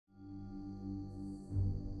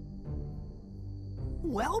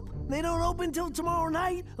Well, they don't open till tomorrow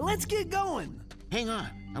night. Let's get going. Hang on.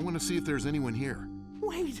 I want to see if there's anyone here.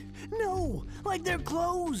 Wait, no, like they're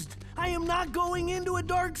closed. I am not going into a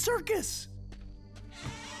dark circus.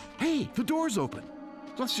 Hey, the door's open.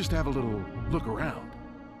 Let's just have a little look around.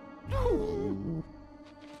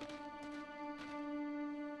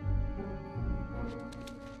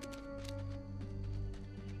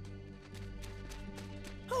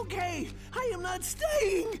 Okay, I am not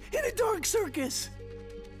staying in a dark circus.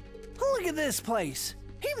 Look at this place.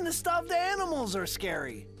 Even the stuffed animals are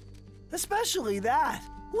scary. Especially that.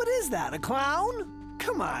 What is that, a clown?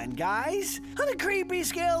 Come on, guys. On a creepy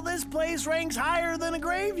scale, this place ranks higher than a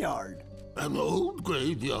graveyard. An old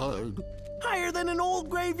graveyard. Higher than an old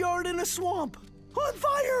graveyard in a swamp. On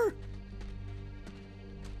fire!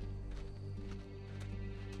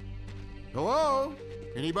 Hello?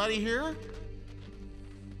 Anybody here?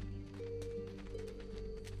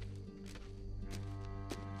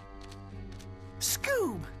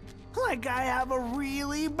 Scoob! Like I have a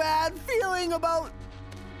really bad feeling about...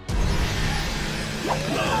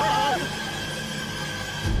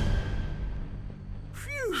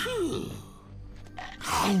 Phew.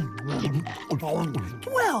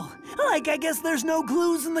 Well, like I guess there's no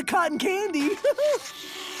clues in the cotton candy.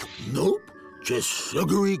 Nope, just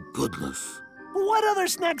sugary goodness. What other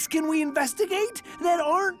snacks can we investigate that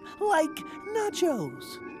aren't like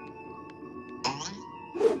nachos?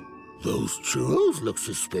 Those churros look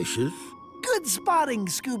suspicious. Good spotting,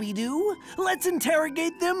 Scooby-Doo. Let's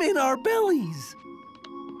interrogate them in our bellies.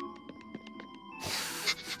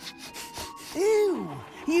 Ew,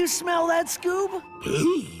 you smell that, Scoob?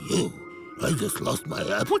 Hey, you. I just lost my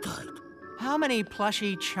appetite. How many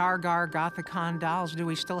plushy Chargar Gothicon dolls do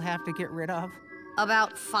we still have to get rid of?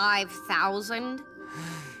 About 5,000.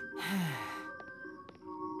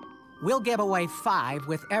 We'll give away 5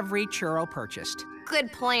 with every churro purchased.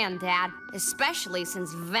 Good plan, Dad. Especially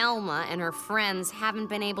since Velma and her friends haven't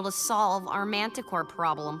been able to solve our manticore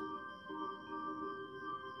problem.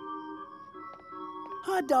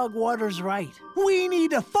 Hot Dog Water's right. We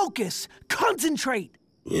need to focus, concentrate.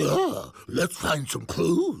 Yeah, let's find some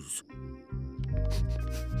clues.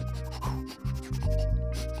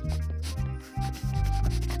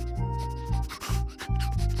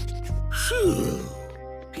 Phew.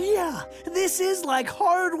 Yeah, this is like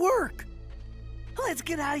hard work. Let's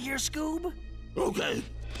get out of here, Scoob. Okay.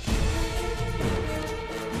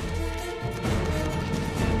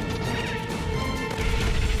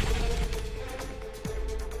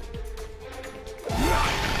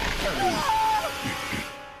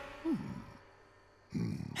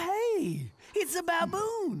 Hey, it's a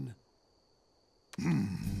baboon.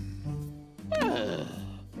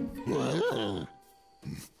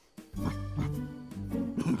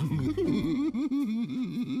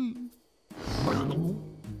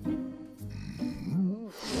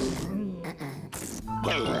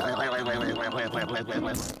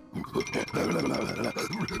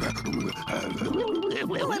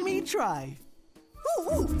 Let me try.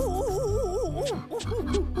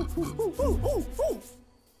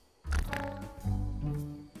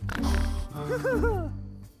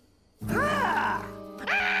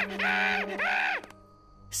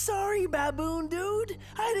 Sorry, baboon dude.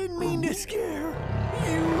 I didn't mean to scare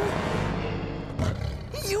you.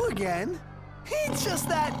 You again? It's just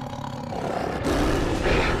that...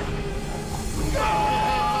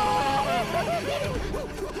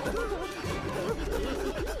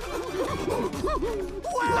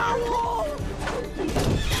 Werewolf!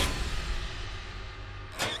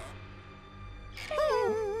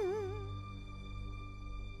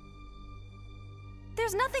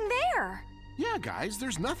 There's nothing there. Yeah, guys,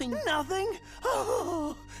 there's nothing. Nothing?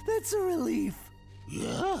 Oh, that's a relief.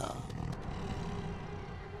 Yeah.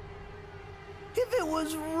 If it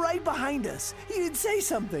was right behind us, you'd say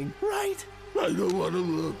something, right? I don't want to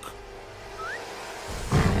look.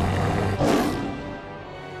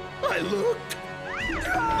 I looked.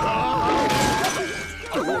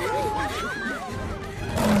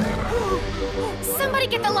 Somebody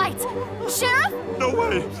get the lights. Sheriff? No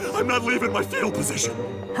way! I'm not leaving my fetal position.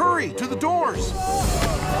 Hurry, to the doors!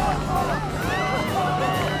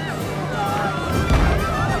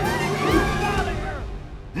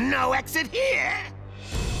 No exit here!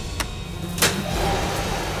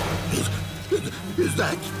 Is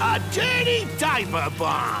that... A dirty diaper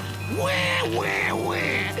bomb! Where?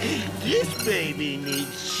 This baby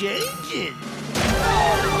needs changing.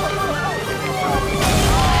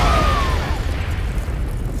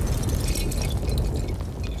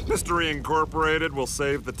 Mystery Incorporated will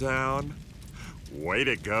save the town. Way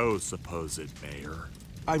to go, supposed mayor.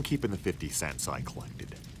 I'm keeping the 50 cents I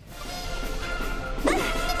collected.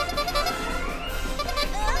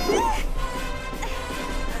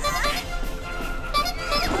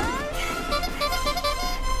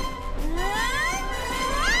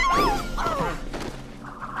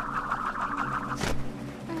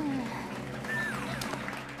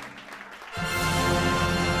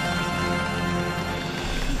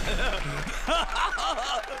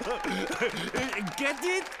 Get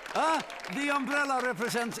it? The umbrella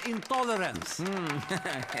represents intolerance. Get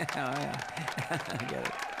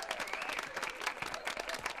it.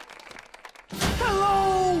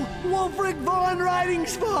 Hello, Wolfric von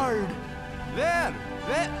Ridingspard. There.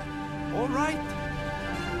 All right.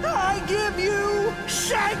 I give you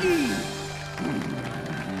Shaggy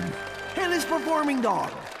and his performing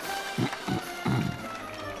dog.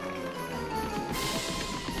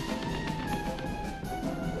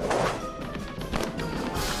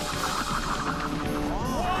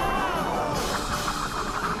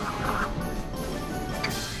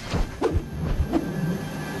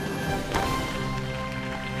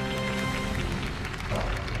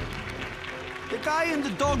 The guy in the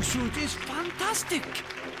dog suit is fantastic.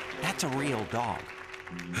 That's a real dog.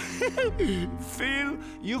 Phil,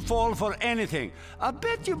 you fall for anything. I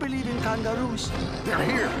bet you believe in kangaroos. They're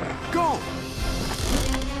here. Go!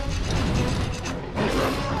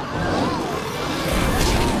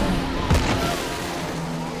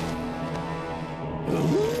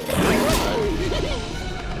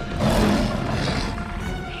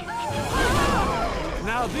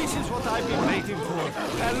 Now this is what I've been waiting for.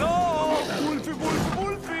 Hello,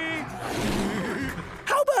 Wolfie.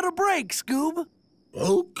 How about a break, Scoob?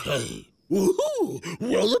 Okay. Woohoo!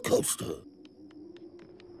 Roller coaster.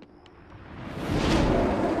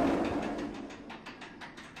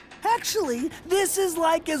 Actually, this is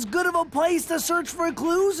like as good of a place to search for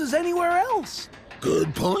clues as anywhere else.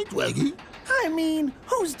 Good point, Waggy. I mean,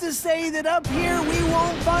 who's to say that up here we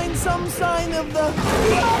won't find some sign of the...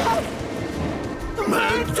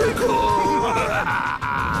 Manticore!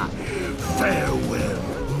 Farewell,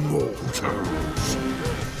 mortals.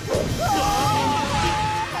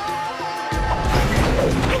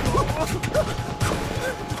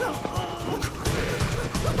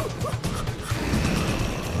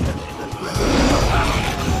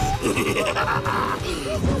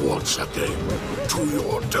 Once again, to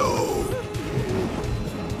your dough.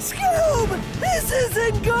 Scoob! This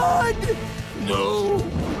isn't good! No,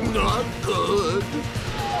 not good.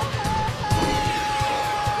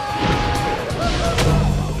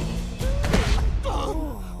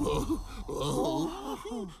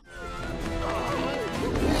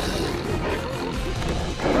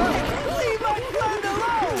 Leave my friend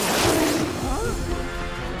alone!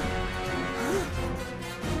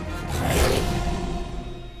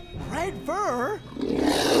 Red fur?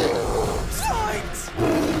 Zoinks!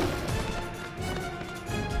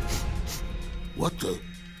 What the?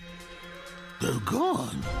 They're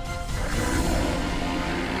gone.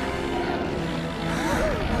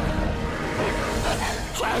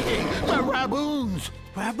 Shaggy, the raboons!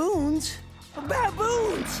 Baboons?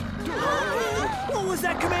 Baboons! What was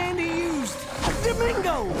that command he used?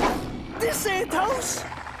 Domingo! DeSantos?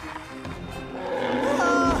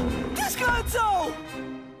 Descanso!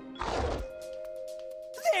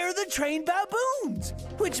 They're the trained baboons,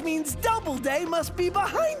 which means Doubleday must be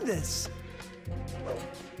behind this.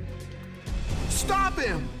 Stop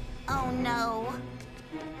him! Oh no.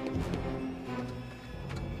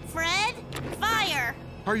 Fred, fire!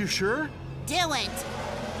 Are you sure? Do it!